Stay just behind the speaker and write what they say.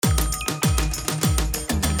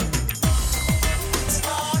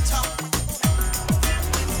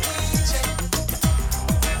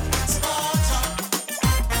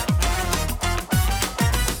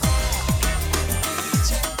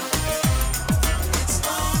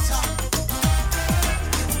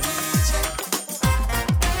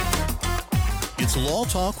It's Law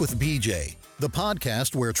Talk with BJ, the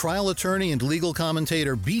podcast where trial attorney and legal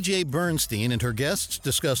commentator BJ Bernstein and her guests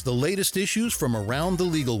discuss the latest issues from around the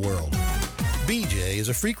legal world. BJ is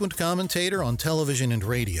a frequent commentator on television and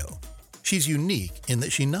radio. She's unique in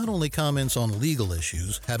that she not only comments on legal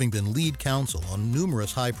issues, having been lead counsel on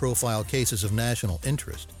numerous high-profile cases of national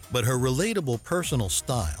interest, but her relatable personal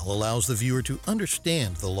style allows the viewer to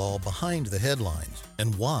understand the law behind the headlines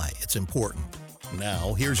and why it's important.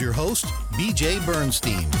 Now, here's your host, BJ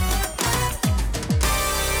Bernstein.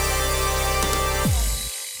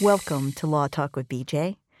 Welcome to Law Talk with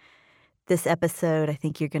BJ. This episode, I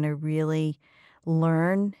think you're going to really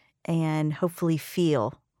learn and hopefully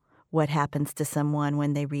feel what happens to someone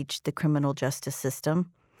when they reach the criminal justice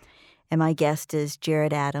system. And my guest is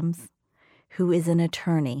Jared Adams, who is an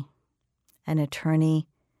attorney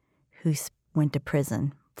who went to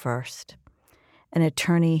prison first. An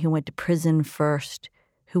attorney who went to prison first,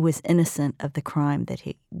 who was innocent of the crime that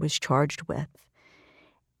he was charged with.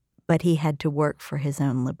 But he had to work for his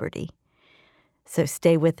own liberty. So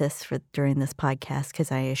stay with us during this podcast,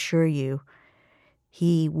 because I assure you,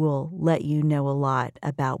 he will let you know a lot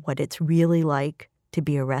about what it's really like to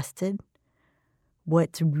be arrested,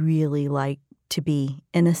 what's really like to be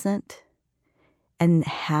innocent, and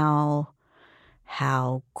how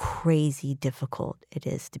crazy difficult it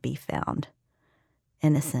is to be found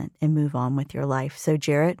innocent and move on with your life. So,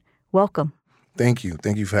 Jared, welcome. Thank you.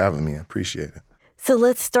 Thank you for having me. I appreciate it. So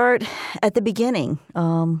let's start at the beginning.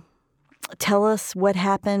 Tell us what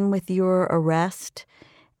happened with your arrest,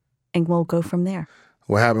 and we'll go from there.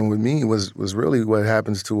 What happened with me was really what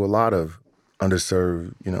happens to a lot of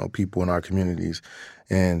underserved, people in our communities.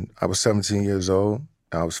 And I was 17 years old.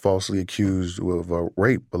 I was falsely accused of a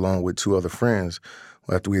rape along with two other friends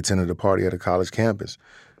after we attended a party at a college campus.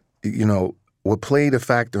 What played a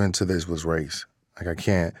factor into this was race. I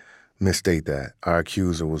can't misstate that. Our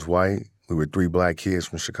accuser was white. We were three black kids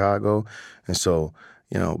from Chicago. And so,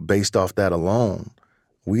 based off that alone,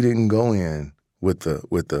 we didn't go in with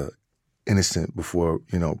the innocent before,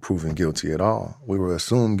 proven guilty at all. We were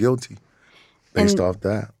assumed guilty based off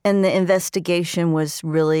that. And the investigation was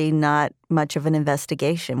really not much of an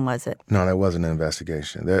investigation, was it? No, that wasn't an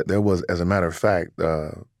investigation. There was, as a matter of fact,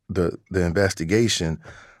 the investigation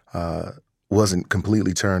wasn't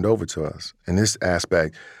completely turned over to us. In this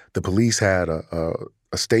aspect, the police had a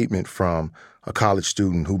statement from a college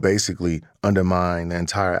student who basically undermined the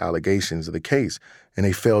entire allegations of the case, and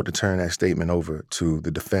they failed to turn that statement over to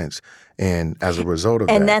the defense. And as a result of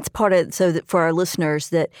that... And that's part of, so that for our listeners,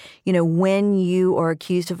 that, when you are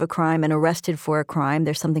accused of a crime and arrested for a crime,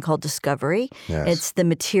 there's something called discovery. Yes. It's the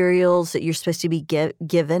materials that you're supposed to be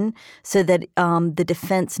given so that the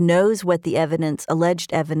defense knows what the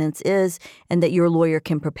alleged evidence is, and that your lawyer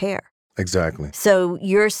can prepare. Exactly. So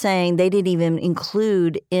you're saying they didn't even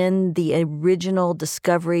include in the original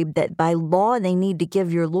discovery that by law they need to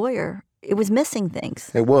give your lawyer. It was missing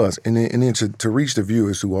things. It was. And then to reach the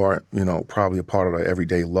viewers who aren't, probably a part of the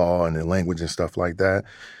everyday law and the language and stuff like that,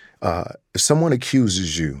 if someone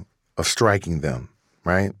accuses you of striking them,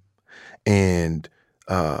 right, and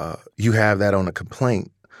you have that on a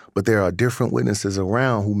complaint, but there are different witnesses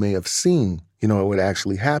around who may have seen it would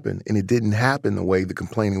actually happen, and it didn't happen the way the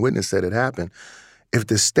complaining witness said it happened. If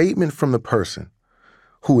the statement from the person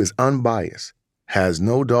who is unbiased, has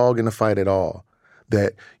no dog in the fight at all,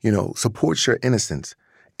 that, supports your innocence,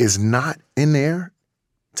 is not in there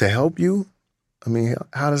to help you,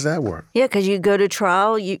 how does that work? Yeah, because you go to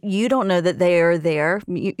trial, you don't know that they are there.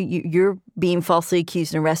 You're being falsely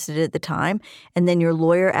accused and arrested at the time, and then your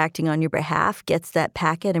lawyer acting on your behalf gets that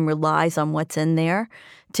packet and relies on what's in there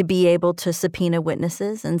to be able to subpoena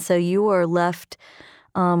witnesses. And so you are left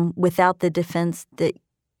without the defense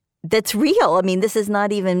that's real. This is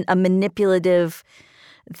not even a manipulative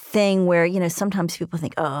thing where, sometimes people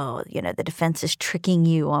think, the defense is tricking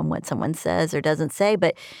you on what someone says or doesn't say.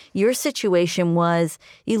 But your situation was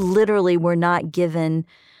you literally were not given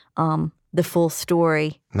the full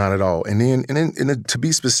story. Not at all. And then to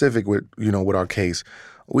be specific with, with our case,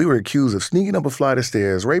 we were accused of sneaking up a flight of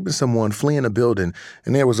stairs, raping someone, fleeing a building,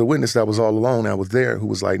 and there was a witness that was all alone that was there who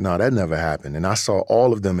was like, no, that never happened. And I saw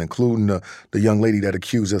all of them, including the young lady that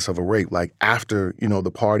accused us of a rape, after,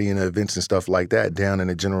 the party and the events and stuff like that, down in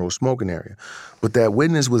the general smoking area. But that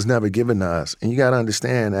witness was never given to us. And you got to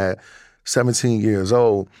understand that 17 years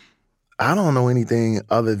old, I don't know anything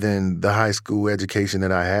other than the high school education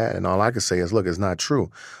that I had, and all I could say is, look, it's not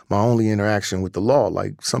true. My only interaction with the law,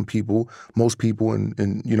 like most people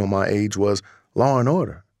in my age, was law and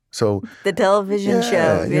order. So The television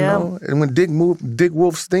show, you know, and when Dick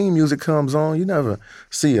Wolf's theme music comes on, you never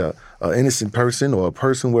see a innocent person or a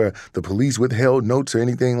person where the police withheld notes or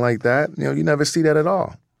anything like that. You know, you never see that at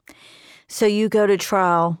all. So you go to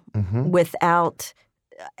trial without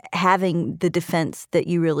having the defense that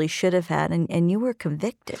you really should have had, and you were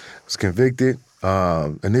convicted. I was convicted,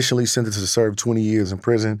 initially sentenced to serve 20 years in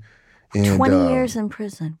prison. And, 20 years in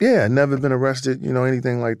prison. Yeah, never been arrested, you know,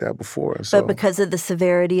 anything like that before. So. But because of the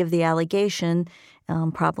severity of the allegation,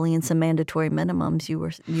 probably in some mandatory minimums, you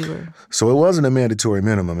were. So it wasn't a mandatory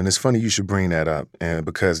minimum, and it's funny you should bring that up, and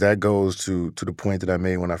because that goes to the point that I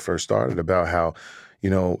made when I first started about how, you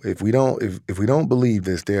know, if we don't believe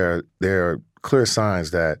this, there are clear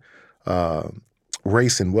signs that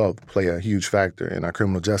race and wealth play a huge factor in our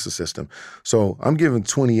criminal justice system. So I'm given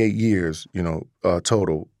 28 years, you know,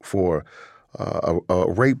 total for a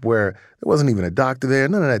rape where there wasn't even a doctor there,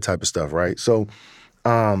 none of that type of stuff, right? So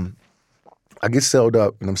I get celled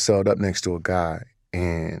up, and I'm celled up next to a guy,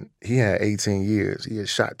 and he had 18 years. He had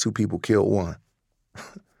shot 2 people, killed 1.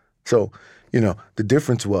 So, you know, the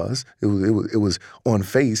difference was it was on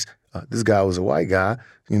face. This guy was a white guy.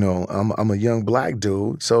 You know, I'm a young black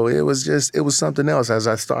dude. So it was something else as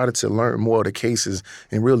I started to learn more of the cases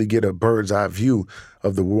and really get a bird's eye view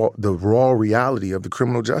of the raw reality of the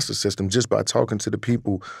criminal justice system just by talking to the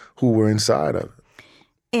people who were inside of it.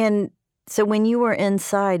 And so when you were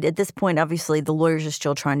inside, at this point, obviously the lawyers are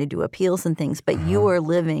still trying to do appeals and things, but you were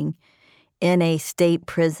living in a state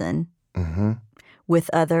prison with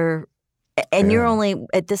other. And you're only,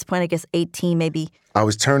 at this point, I guess, 18, maybe. I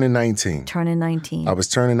was turning 19. I was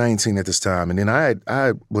turning 19 at this time. And then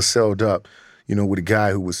I was celled up, you know, with a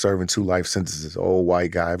guy who was serving 2 life sentences, an old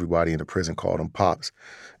white guy. Everybody in the prison called him Pops.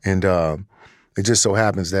 And it just so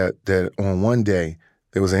happens that on one day,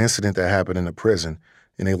 there was an incident that happened in the prison,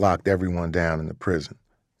 and they locked everyone down in the prison.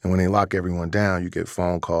 And when they lock everyone down, you get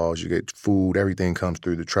phone calls, you get food, everything comes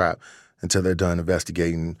through the trap until they're done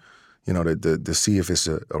investigating, you know, to see if it's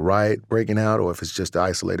a riot breaking out or if it's just an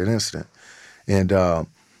isolated incident. And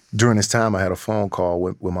during this time, I had a phone call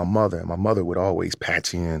with my mother, and my mother would always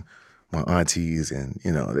patch in my aunties, and,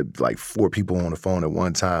 you know, like 4 people on the phone at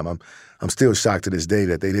one time. I'm still shocked to this day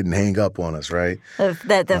that they didn't hang up on us, right?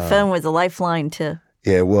 That the phone was a lifeline to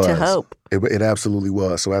it was. To hope. It absolutely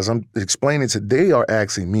was. So as I'm explaining to, they are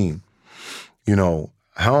asking me, you know,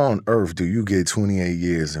 how on earth do you get 28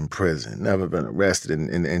 years in prison, never been arrested,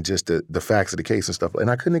 and just the facts of the case and stuff? And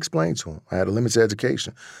I couldn't explain to them. I had a limited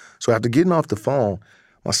education. So after getting off the phone,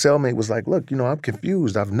 my cellmate was like, look, you know, I'm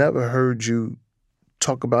confused. I've never heard you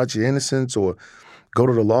talk about your innocence or go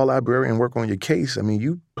to the law library and work on your case. I mean,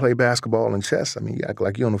 you play basketball and chess. I mean, you act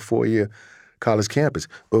like you're on a 4-year college campus.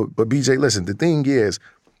 But BJ, listen, the thing is,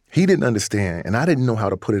 he didn't understand, and I didn't know how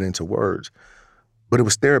to put it into words. But it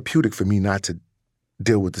was therapeutic for me not to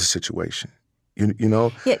deal with the situation, you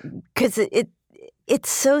know? Yeah, because it's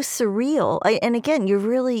so surreal. And again, you're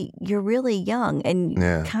really young, and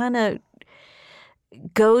you kind of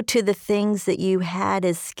go to the things that you had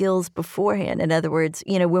as skills beforehand. In other words,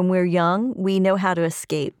 you know, when we're young, we know how to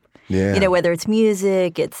escape. Yeah. You know, whether it's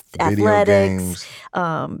music, it's athletics,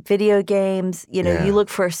 video games, you know, you look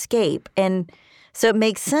for escape. And so it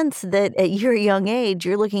makes sense that at your young age,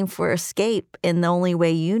 you're looking for escape in the only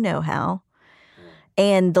way you know how.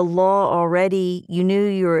 And the law already, you knew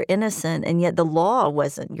you were innocent, and yet the law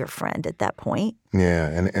wasn't your friend at that point. Yeah,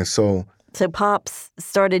 and so... So Pops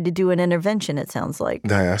started to do an intervention, it sounds like.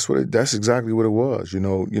 That's exactly what it was. You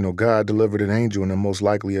know, God delivered an angel in the most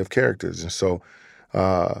likely of characters. And so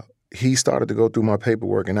he started to go through my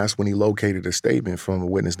paperwork, and that's when he located a statement from a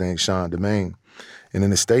witness named Sean Demain. And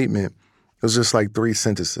in the statement, it was just like 3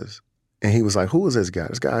 sentences. And he was like, who is this guy?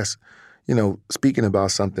 This guy's, you know, speaking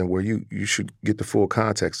about something where you should get the full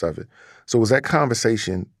context of it. So it was that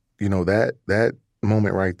conversation, you know, that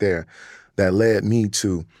moment right there that led me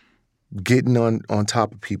to getting on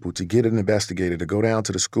top of people, to get an investigator, to go down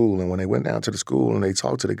to the school. And when they went down to the school and they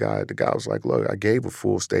talked to the guy was like, look, I gave a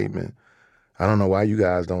full statement. I don't know why you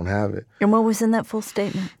guys don't have it. And what was in that full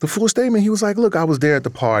statement? The full statement, he was like, look, I was there at the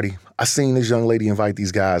party. I seen this young lady invite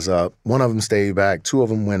these guys up. One of them stayed back. 2 of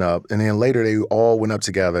them went up. And then later they all went up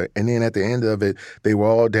together. And then at the end of it, they were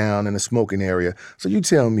all down in the smoking area. So you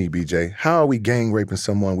tell me, BJ, how are we gang raping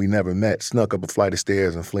someone we never met, snuck up a flight of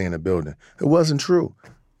stairs and fleeing the building? It wasn't true.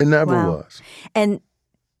 It never was. And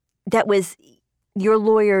that was, your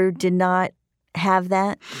lawyer did not have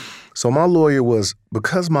that? So my lawyer was,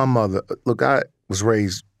 because my mother, look, I was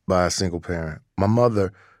raised by a single parent. My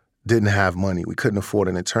mother didn't have money. We couldn't afford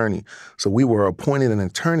an attorney. So we were appointed an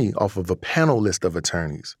attorney off of a panel list of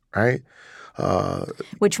attorneys, right?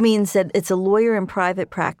 Which means that it's a lawyer in private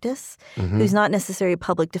practice who's not necessarily a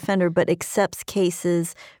public defender, but accepts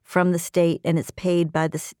cases from the state and it's paid by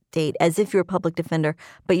the state as if you're a public defender,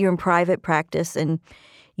 but you're in private practice and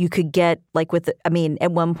you could get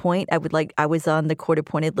at one point I was on the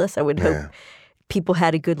court-appointed list. I would hope people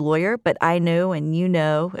had a good lawyer, but I know and you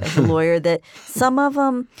know as a lawyer that some of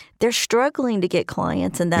them, they're struggling to get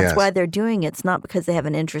clients and that's why they're doing it. It's not because they have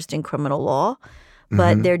an interest in criminal law,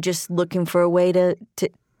 but they're just looking for a way to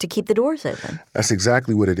keep the doors open. That's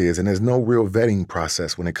exactly what it is. And there's no real vetting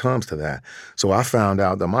process when it comes to that. So I found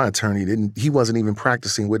out that my attorney he wasn't even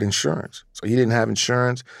practicing with insurance. So he didn't have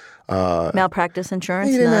insurance. Malpractice insurance?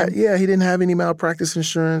 He didn't have any malpractice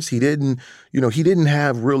insurance. He didn't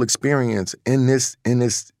have real experience in this,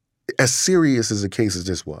 as serious as a case as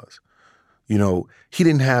this was. He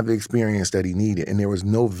didn't have the experience that he needed, and there was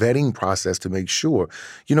no vetting process to make sure.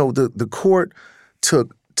 The court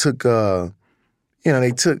took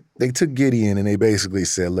they took Gideon and they basically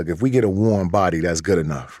said, look, if we get a warm body, that's good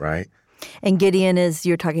enough, right? And Gideon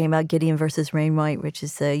you're talking about Gideon versus Wainwright, which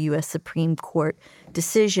is a U.S. Supreme Court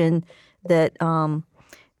decision that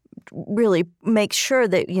really makes sure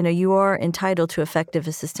that, you are entitled to effective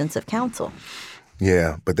assistance of counsel.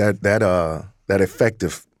 Yeah, but that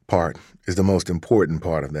effective part is the most important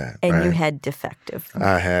part of that. And right? You had defective.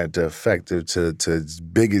 I had defective to as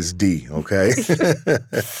big as D, okay?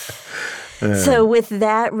 So with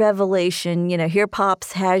that revelation, here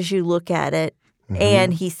Pops has you look at it,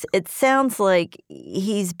 and it sounds like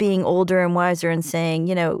he's being older and wiser and saying,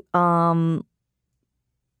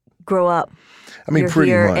 grow up. I mean, You're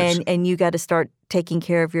pretty here much. And you got to start taking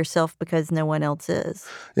care of yourself because no one else is.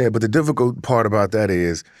 Yeah, but the difficult part about that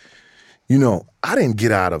is, I didn't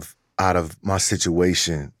get out of my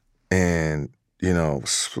situation and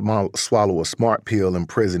swallow a smart pill in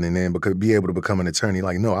prison and then be able to become an attorney.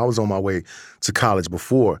 No, I was on my way to college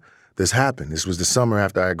before this happened. This was the summer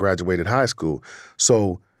after I graduated high school.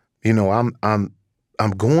 So, I'm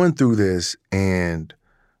going through this and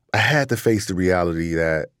I had to face the reality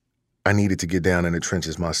that I needed to get down in the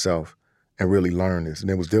trenches myself and really learn this. And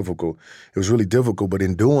it was difficult. It was really difficult, but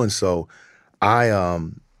in doing so,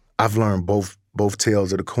 I've learned both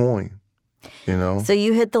tales of the coin. So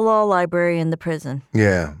you hit the law library in the prison.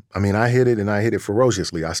 Yeah. I mean, I hit it and I hit it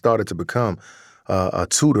ferociously. I started to become a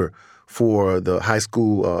tutor for the high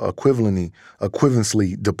school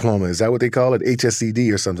equivalency diploma. Is that what they call it?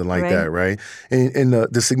 HSCD or something like that, right? And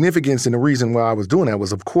the significance and the reason why I was doing that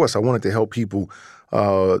was, of course, I wanted to help people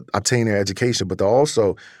obtain their education, but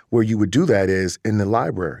also where you would do that is in the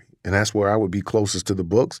library. And that's where I would be closest to the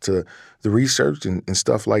books, to the research and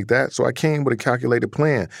stuff like that. So I came with a calculated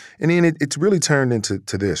plan. And then it's really turned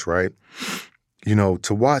into this, right?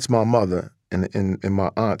 To watch my mother and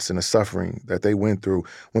my aunts and the suffering that they went through.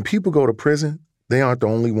 When people go to prison, they aren't the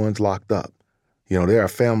only ones locked up. There are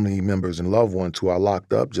family members and loved ones who are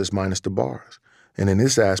locked up, just minus the bars. And in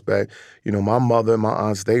this aspect, my mother and my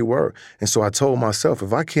aunts, they were. And so I told myself,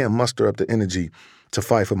 if I can't muster up the energy to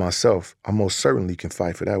fight for myself, I most certainly can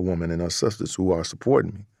fight for that woman and her sisters who are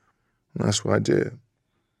supporting me. And that's what I did.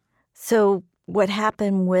 So what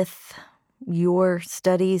happened with your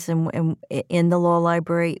studies and in the law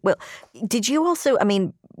library? Well, did you also,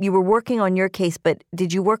 you were working on your case, but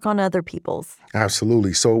did you work on other people's?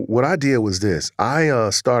 Absolutely. So what I did was this. I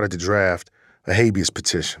started to draft a habeas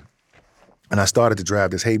petition. And I started to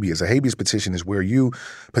draft this habeas. A habeas petition is where you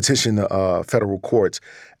petition the federal courts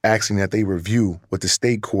asking that they review what the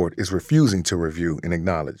state court is refusing to review and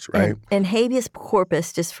acknowledge, right? And habeas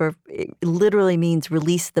corpus, it literally means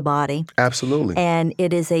release the body. Absolutely. And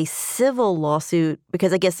it is a civil lawsuit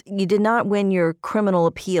because I guess you did not win your criminal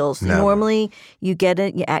appeals. Never. Normally, you get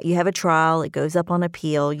it, you have a trial, it goes up on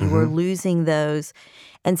appeal, you were losing those.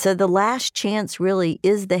 And so the last chance really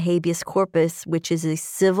is the habeas corpus, which is a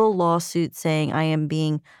civil lawsuit saying I am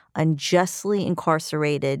being unjustly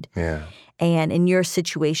incarcerated. Yeah. And in your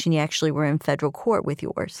situation, you actually were in federal court with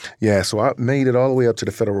yours. Yeah, so I made it all the way up to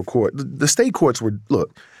the federal court. The state courts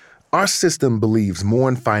look, our system believes more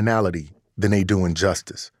in finality than they do in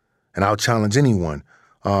justice. And I'll challenge anyone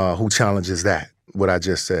who challenges that, what I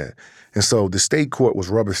just said. And so the state court was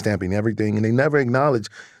rubber stamping everything, and they never acknowledged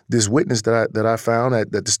this witness that I found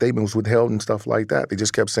that the statement was withheld and stuff like that. They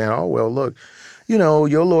just kept saying, oh, well, look,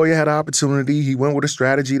 your lawyer had an opportunity. He went with a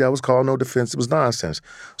strategy that was called no defense. It was nonsense.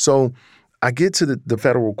 So I get to the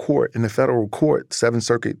federal court. In the federal court, Seventh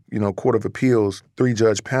Circuit, Court of Appeals,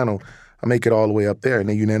 3-judge panel, I make it all the way up there, and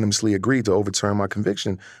they unanimously agreed to overturn my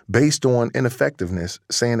conviction based on ineffectiveness,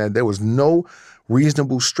 saying that there was no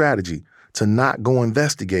reasonable strategy to not go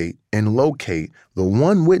investigate and locate the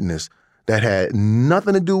one witness that had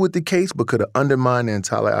nothing to do with the case but could have undermined the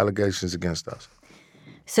entire allegations against us.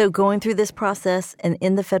 So going through this process and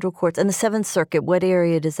in the federal courts and the Seventh Circuit, what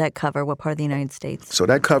area does that cover? What part of the United States? So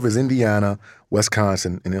that covers Indiana,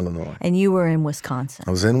 Wisconsin, and Illinois. And you were in Wisconsin.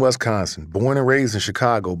 I was in Wisconsin, born and raised in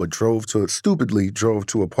Chicago, but stupidly drove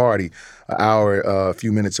to a party a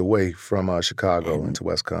few minutes away from Chicago into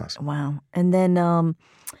Wisconsin. Wow. And then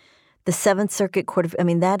the Seventh Circuit Court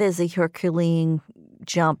that is a Herculean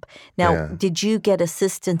jump. Now, Did you get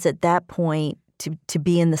assistance at that point to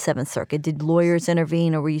be in the Seventh Circuit? Did lawyers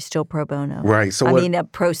intervene, or were you still pro bono? Right. So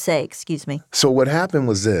pro se, excuse me. So what happened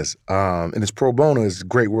was this, and it's pro bono is a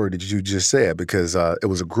great word that you just said, because it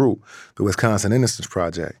was a group, the Wisconsin Innocence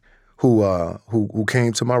Project, who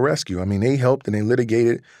came to my rescue. I mean, they helped and they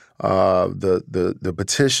litigated the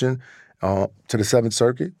petition to the Seventh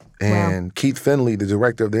Circuit, and wow. Keith Finley, the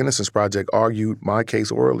director of the Innocence Project, argued my case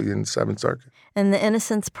orally in the Seventh Circuit. And the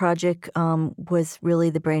Innocence Project was really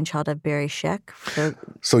the brainchild of Barry Scheck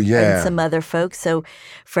and some other folks. So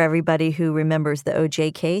for everybody who remembers the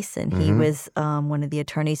O.J. case, and he was one of the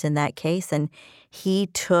attorneys in that case, and he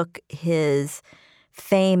took his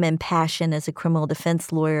fame and passion as a criminal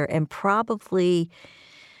defense lawyer and probably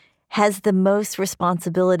has the most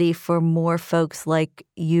responsibility for more folks like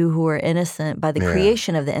you who are innocent by the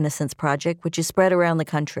creation of the Innocence Project, which is spread around the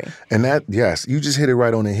country. And that, yes, you just hit it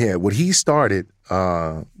right on the head. What he started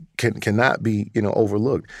cannot be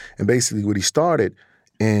overlooked. And basically what he started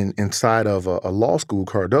inside of a law school,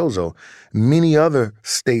 Cardozo, many other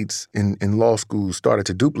states in law schools started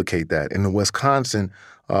to duplicate that. And the Wisconsin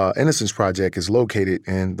Innocence Project is located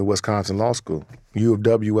in the Wisconsin Law School, U of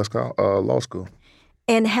W Law School.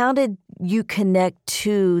 And how did you connect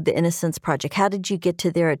to the Innocence Project? How did you get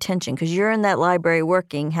to their attention? Because you're in that library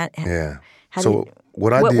working. What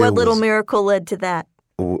little miracle led to that?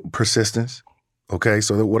 Persistence. Okay,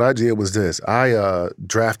 so what I did was this. I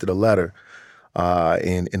drafted a letter,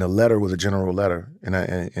 and a letter was a general letter.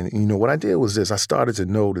 And what I did was this. I started to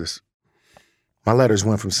notice my letters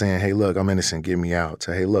went from saying, hey, look, I'm innocent, get me out,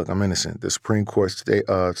 to, hey, look, I'm innocent. The Supreme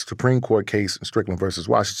Court case in Strickland versus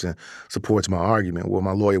Washington supports my argument. Well,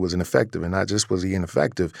 my lawyer was ineffective, and not just was he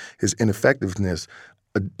ineffective, his ineffectiveness,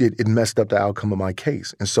 it messed up the outcome of my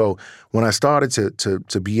case. And so when I started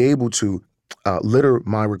to be able to litter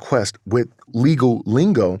my request with legal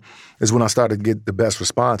lingo is when I started to get the best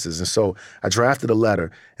responses. And so I drafted a letter,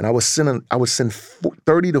 and I would send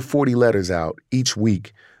 30 to 40 letters out each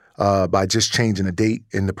week, by just changing the date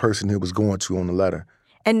and the person it was going to on the letter.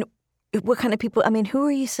 And what kind of people, who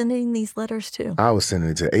are you sending these letters to? I was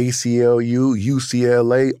sending it to ACLU,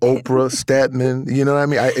 UCLA, Oprah, Statman, you know what I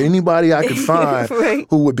mean? Anybody I could find right.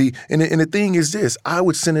 who would be, and the thing is this, I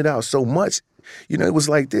would send it out so much, it was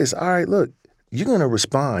like this, all right, look, you're going to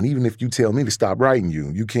respond even if you tell me to stop writing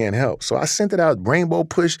you. You can't help. So I sent it out, Rainbow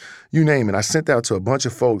Push, you name it. I sent it out to a bunch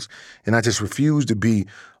of folks, and I just refused to be,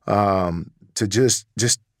 to just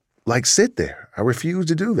like sit there. I refused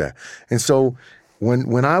to do that. And so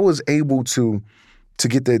when I was able to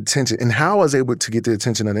get the attention, and how I was able to get the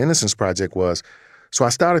attention of the Innocence Project was, so I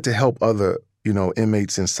started to help other,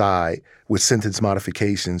 inmates inside with sentence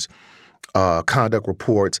modifications, conduct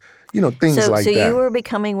reports, things like that. So you were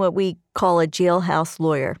becoming what we call a jailhouse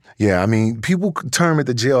lawyer. Yeah, people term it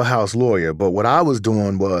the jailhouse lawyer, but what I was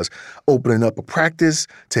doing was opening up a practice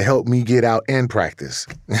to help me get out and practice.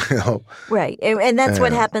 Right, and that's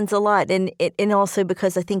what happens a lot, and also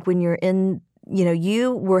because I think when you're in,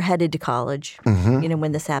 you were headed to college,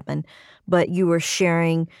 when this happened, but you were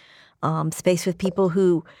sharing space with people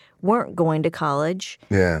who weren't going to college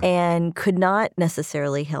and could not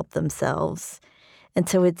necessarily help themselves. And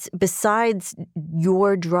so it's, besides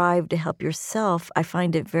your drive to help yourself, I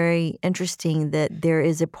find it very interesting that there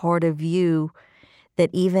is a part of you that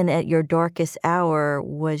even at your darkest hour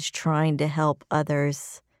was trying to help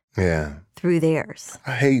others through theirs.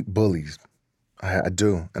 I hate bullies. I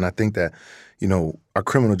do. And I think that, our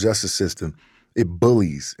criminal justice system, it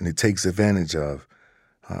bullies and it takes advantage of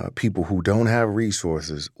people who don't have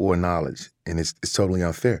resources or knowledge. And it's totally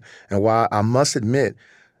unfair. And while I must admit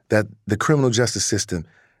that the criminal justice system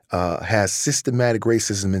has systematic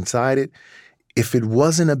racism inside it, if it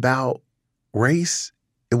wasn't about race,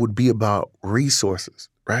 it would be about resources,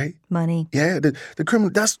 right? Money. Yeah, the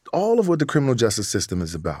criminal, that's all of what the criminal justice system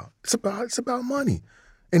is about. It's about money.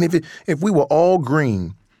 And if we were all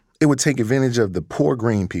green, it would take advantage of the poor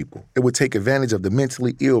green people. It would take advantage of the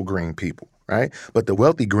mentally ill green people. right? But the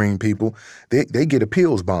wealthy green people, they get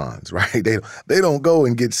appeals bonds, right? They don't go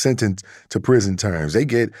and get sentenced to prison terms. They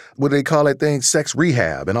get, what do they call that thing, sex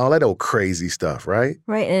rehab and all that old crazy stuff, right?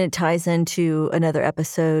 Right, and it ties into another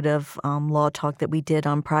episode of Law Talk that we did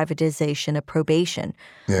on privatization of probation.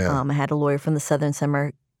 Yeah. I had a lawyer from the Southern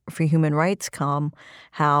Center for Human Rights come,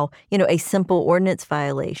 how, a simple ordinance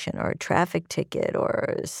violation or a traffic ticket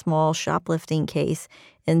or a small shoplifting case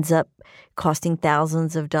ends up costing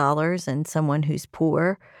thousands of dollars, and someone who's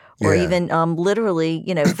poor, or even literally,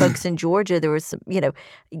 folks in Georgia, there was,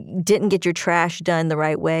 didn't get your trash done the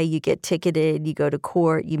right way. You get ticketed, you go to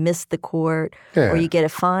court, you miss the court, or you get a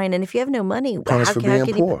fine. And if you have no money, Punished for being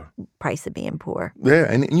poor. Price of being poor.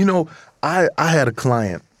 Yeah, and I had a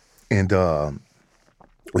client, and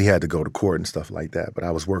we had to go to court and stuff like that. But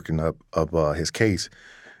I was working up his case,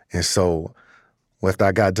 and so after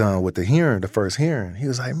I got done with the first hearing, he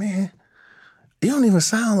was like, "Man, you don't even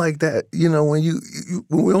sound like that. When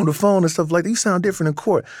we're on the phone and stuff like that, you sound different in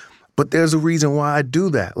court." But there's a reason why I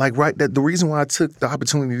do that. The reason why I took the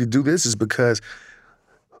opportunity to do this is because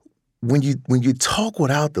when you talk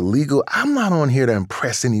without the legal, I'm not on here to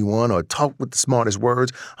impress anyone or talk with the smartest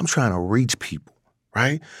words. I'm trying to reach people,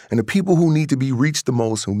 right? And the people who need to be reached the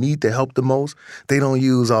most, who need the help the most, they don't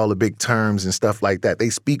use all the big terms and stuff like that. They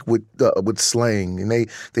speak with slang, and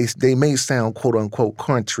they may sound quote unquote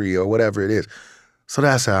country or whatever it is. So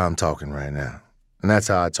that's how I'm talking right now. And that's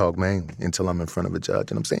how I talk, man, until I'm in front of a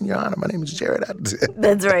judge and I'm saying, "Your Honor, my name is Jared Adams."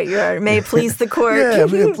 That's right, Your Honor. May it please the court. Yeah,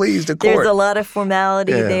 may it please the court. There's a lot of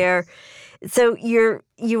formality there. So you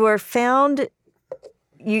were found,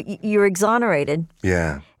 you were exonerated.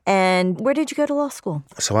 Yeah. And where did you go to law school?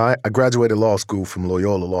 So I graduated law school from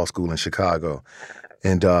Loyola Law School in Chicago.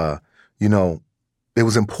 And, it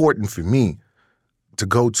was important for me to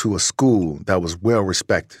go to a school that was well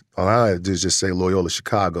respected. All I had to do is just say Loyola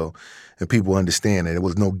Chicago, and people understand that it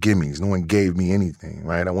was no gimmies. No one gave me anything,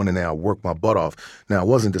 right? I went in there, I worked my butt off. Now, I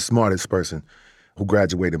wasn't the smartest person who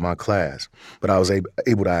graduated my class, but I was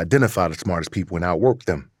able to identify the smartest people and outwork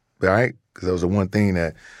them, right? Because that was the one thing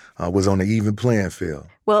that was on the even playing field.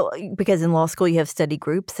 Well, because in law school you have study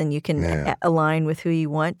groups and you can align with who you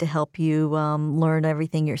want to help you learn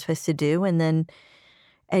everything you're supposed to do. And then,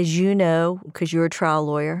 as you know, because you're a trial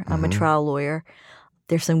lawyer, I'm a trial lawyer,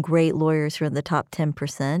 there's some great lawyers who are in the top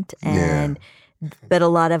 10%. But a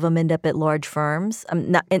lot of them end up at large firms.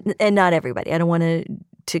 Not everybody. I don't want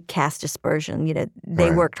to cast aspersion.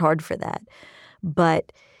 They worked hard for that.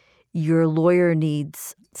 But your lawyer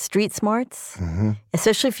needs street smarts,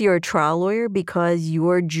 especially if you're a trial lawyer, because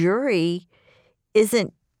your jury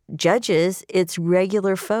isn't judges, it's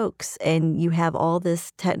regular folks. And you have all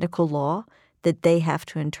this technical law that they have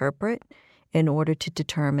to interpret in order to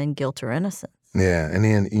determine guilt or innocence. Yeah, and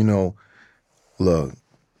then, look,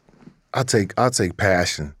 I'll take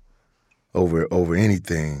passion over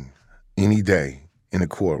anything, any day in a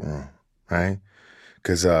courtroom, right?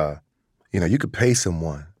 Because, you could pay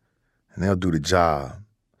someone and they'll do the job.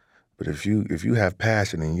 But if you have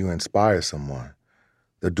passion and you inspire someone,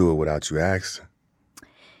 they'll do it without you asking.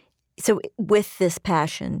 So with this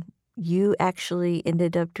passion, you actually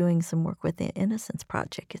ended up doing some work with the Innocence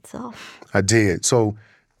Project itself. I did. So,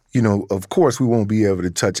 of course, we won't be able to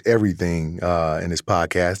touch everything in this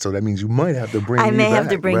podcast. So that means you might have to bring me back. I may have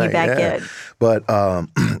to bring you back in. But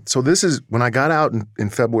so this is when I got out in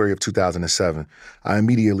February of 2007, I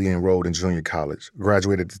immediately enrolled in junior college,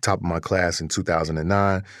 graduated at the top of my class in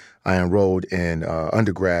 2009. I enrolled in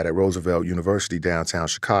undergrad at Roosevelt University, downtown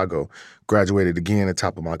Chicago, graduated again at the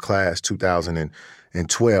top of my class,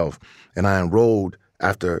 2012. And I enrolled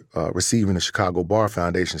after receiving the Chicago Bar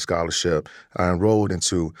Foundation scholarship. I enrolled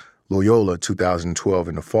into Loyola 2012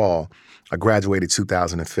 in the fall. I graduated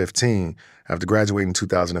 2015. After graduating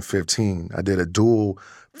 2015, I did a dual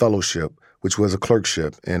fellowship, which was a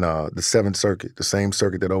clerkship in the Seventh Circuit, the same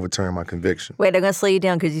circuit that overturned my conviction. Wait, I'm going to slow you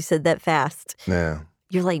down because you said that fast. Yeah.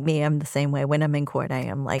 You're like me. I'm the same way. When I'm in court, I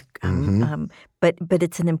am like, but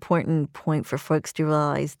it's an important point for folks to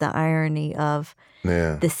realize the irony of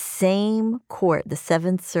the same court, the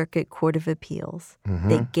Seventh Circuit Court of Appeals,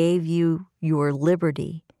 that gave you your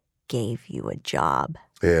liberty, gave you a job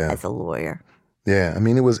as a lawyer. Yeah, I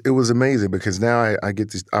mean, it was amazing because now I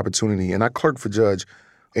get this opportunity, and I clerked for Judge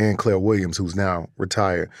Ann Claire Williams, who's now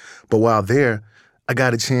retired. But while there, I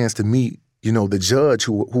got a chance to meet, the judge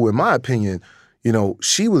who in my opinion,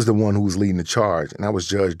 she was the one who was leading the charge, and that was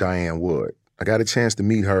Judge Diane Wood. I got a chance to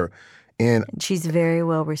meet her. And she's very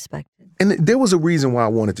well respected. And there was a reason why I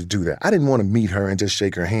wanted to do that. I didn't want to meet her and just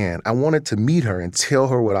shake her hand. I wanted to meet her and tell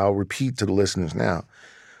her what I'll repeat to the listeners now.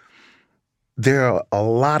 there are a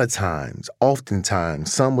lot of times,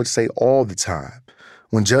 oftentimes, some would say all the time,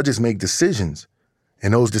 when judges make decisions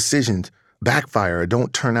and those decisions backfire or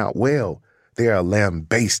don't turn out well, they are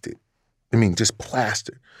lambasted. I mean, just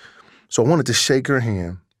plastered. So I wanted to shake her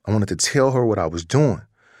hand. I wanted to tell her what I was doing.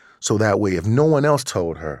 So that way, if no one else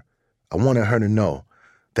told her, I wanted her to know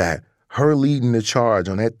that her leading the charge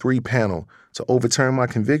on that 3-panel to overturn my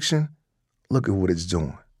conviction, look at what it's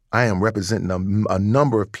doing. I am representing a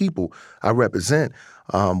number of people I represent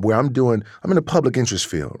where I'm in the public interest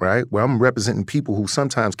field, right? Where I'm representing people who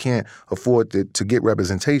sometimes can't afford to get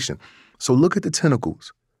representation. So look at the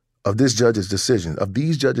tentacles of these judges' decisions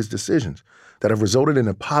that have resulted in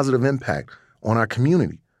a positive impact on our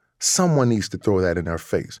community. Someone needs to throw that in their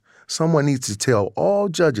face. Someone needs to tell all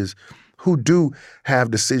judges who do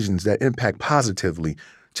have decisions that impact positively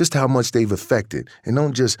just how much they've affected, and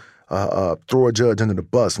don't just throw a judge under the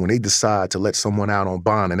bus when they decide to let someone out on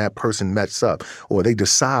bond and that person messed up, or they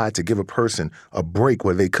decide to give a person a break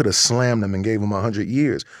where they could have slammed them and gave them 100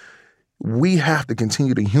 years. We have to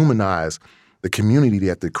continue to humanize the community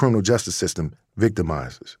that the criminal justice system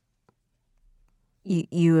victimizes.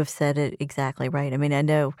 You have said it exactly right. I mean, I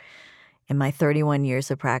know in my 31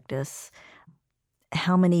 years of practice,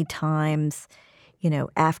 how many times,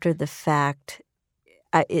 after the fact,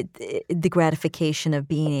 the gratification of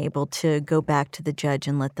being able to go back to the judge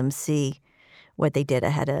and let them see what they did. I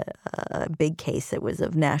had a big case that was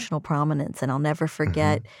of national prominence, and I'll never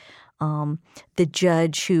forget the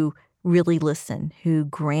judge who really listened, who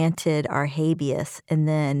granted our habeas, and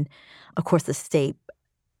then, of course, the state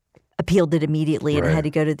appealed it immediately, and it had to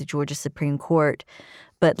go to the Georgia Supreme Court.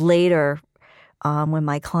 But later, when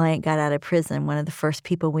my client got out of prison, one of the first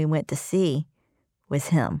people we went to see was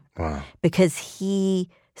him. Wow. Because he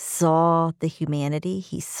saw the humanity,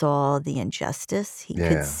 he saw the injustice, he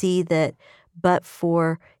could see that but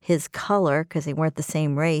for his color, because they weren't the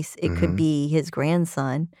same race, it could be his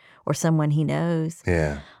grandson or someone he knows.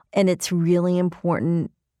 Yeah. And it's really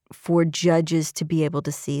important for judges to be able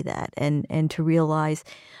to see that and to realize.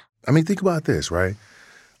 I mean, think about this, right?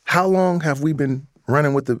 How long have we been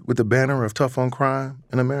running with the banner of tough on crime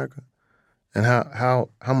in America? And how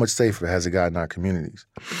much safer has it gotten our communities?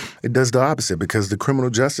 It does the opposite, because the criminal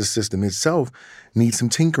justice system itself needs some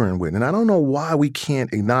tinkering with. And I don't know why we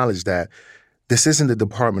can't acknowledge that this isn't the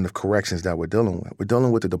Department of Corrections that we're dealing with. We're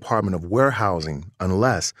dealing with the Department of Warehousing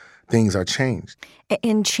unless things are changed.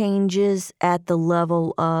 And changes at the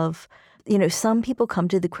level of, some people come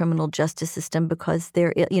to the criminal justice system because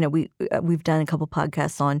they're, we've done a couple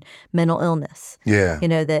podcasts on mental illness. Yeah.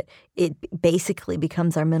 That it basically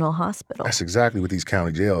becomes our mental hospital. That's exactly what these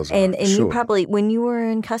county jails are. And you probably, when you were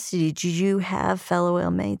in custody, did you have fellow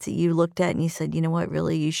inmates that you looked at and you said, you know what,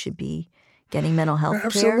 really, you should be getting mental health care?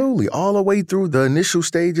 Absolutely. All the way through the initial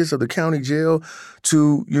stages of the county jail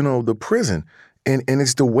to, the prison. And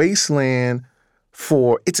it's the wasteland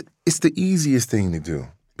for, it's the easiest thing to do.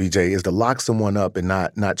 BJ, is to lock someone up and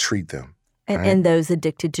not treat them. Right? And those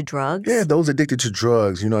addicted to drugs? Yeah, those addicted to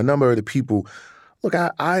drugs. A number of the people, look,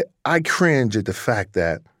 I cringe at the fact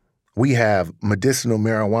that we have medicinal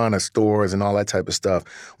marijuana stores and all that type of stuff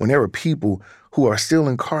when there are people who are still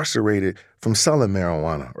incarcerated from selling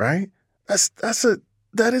marijuana, right?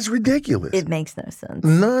 That is ridiculous. It makes no sense.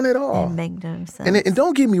 None at all. It makes no sense. And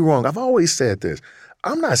don't get me wrong, I've always said this.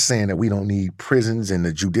 I'm not saying that we don't need prisons and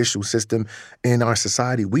the judicial system in our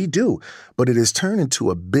society. We do. But it has turned into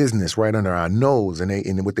a business right under our nose.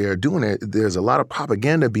 And what they are doing, there's a lot of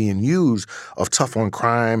propaganda being used of tough on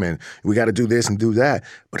crime and we got to do this and do that.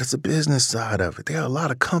 But it's a business side of it. There are a lot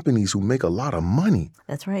of companies who make a lot of money.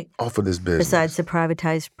 That's right. Off of this business. Besides the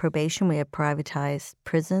privatized probation, we have privatized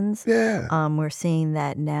prisons. Yeah. We're seeing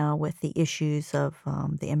that now with the issues of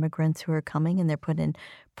the immigrants who are coming, and they're put in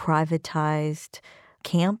privatized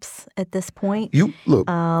camps at this point. You look,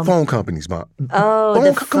 phone companies, Mom. Oh,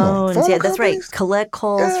 the phones. Yeah, that's right. Collect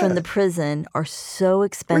calls from the prison are so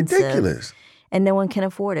expensive. Ridiculous. And no one can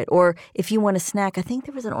afford it. Or if you want a snack, I think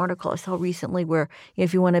there was an article I saw recently where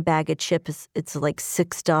if you want a bag of chips, it's like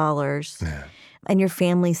 $6. Yeah. And your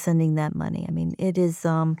family's sending that money. I mean, it is.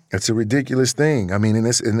 It's a ridiculous thing. I mean,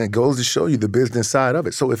 and it goes to show you the business side of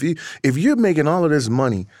it. So if you're making all of this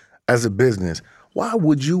money as a business, why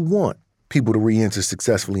would you want people to re-enter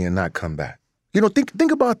successfully and not come back?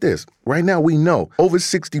 Think about this. Right now, we know over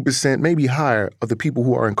 60%, maybe higher, of the people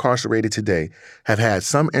who are incarcerated today have had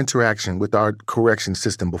some interaction with our correction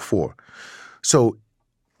system before. So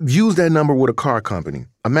use that number with a car company.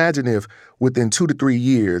 Imagine if within 2 to 3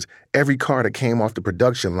 years, every car that came off the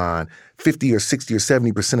production line, 50 or 60 or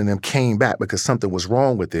 70% of them came back because something was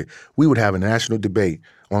wrong with it. We would have a national debate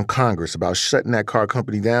on Congress about shutting that car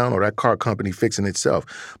company down or that car company fixing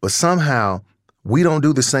itself. But somehow, we don't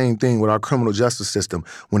do the same thing with our criminal justice system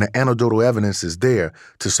when the anecdotal evidence is there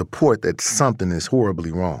to support that something is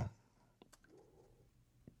horribly wrong.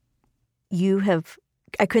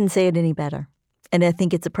 I couldn't say it any better. And I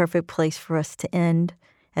think it's a perfect place for us to end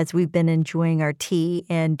as we've been enjoying our tea.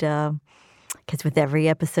 And because with every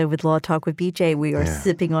episode with Law Talk with BJ, we are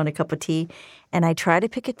sipping on a cup of tea. And I try to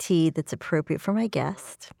pick a tea that's appropriate for my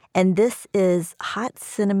guest. And this is hot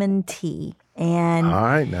cinnamon tea. And all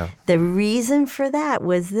right, now, the reason for that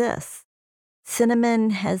was this. Cinnamon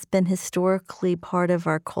has been historically part of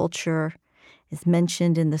our culture, is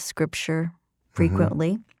mentioned in the scripture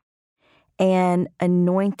frequently. Mm-hmm. And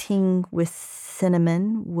anointing with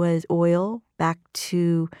cinnamon was oil back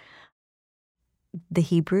to the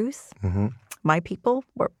Hebrews, my people,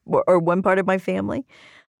 or one part of my family.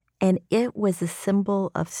 And it was a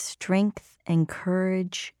symbol of strength and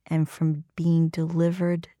courage and from being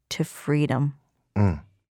delivered to freedom.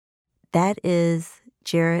 That is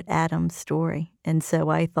Jarrett Adams' story. And so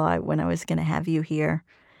I thought when I was going to have you here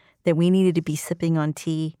that we needed to be sipping on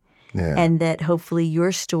tea and that hopefully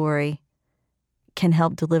your story can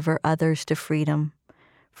help deliver others to freedom,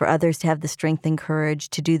 for others to have the strength and courage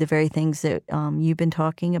to do the very things that you've been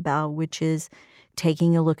talking about, which is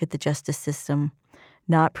taking a look at the justice system,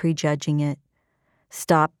 not prejudging it,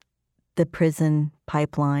 stop the prison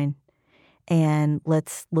pipeline, and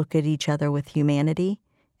let's look at each other with humanity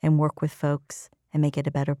and work with folks and make it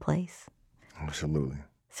a better place. Absolutely.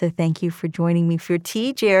 So thank you for joining me for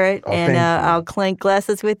tea, Jarrett, and I'll clink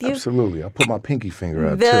glasses with you. Absolutely. I'll put my pinky finger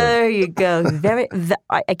up, there you go.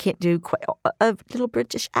 I can't do quite a little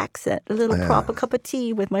British accent, a little proper cup of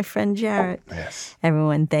tea with my friend Jarrett. Yes.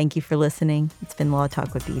 Everyone, thank you for listening. It's been Law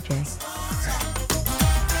Talk with BJ.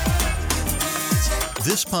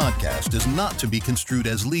 This podcast is not to be construed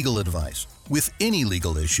as legal advice. With any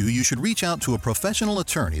legal issue, you should reach out to a professional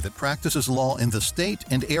attorney that practices law in the state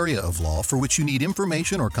and area of law for which you need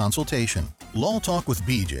information or consultation. Law Talk with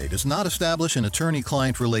BJ does not establish an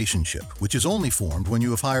attorney-client relationship, which is only formed when you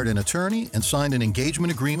have hired an attorney and signed an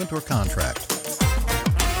engagement agreement or contract.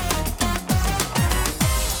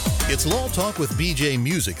 It's Law Talk with BJ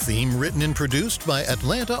music theme written and produced by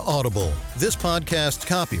Atlanta Audible. This podcast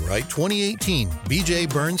copyright 2018, BJ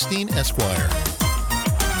Bernstein, Esquire.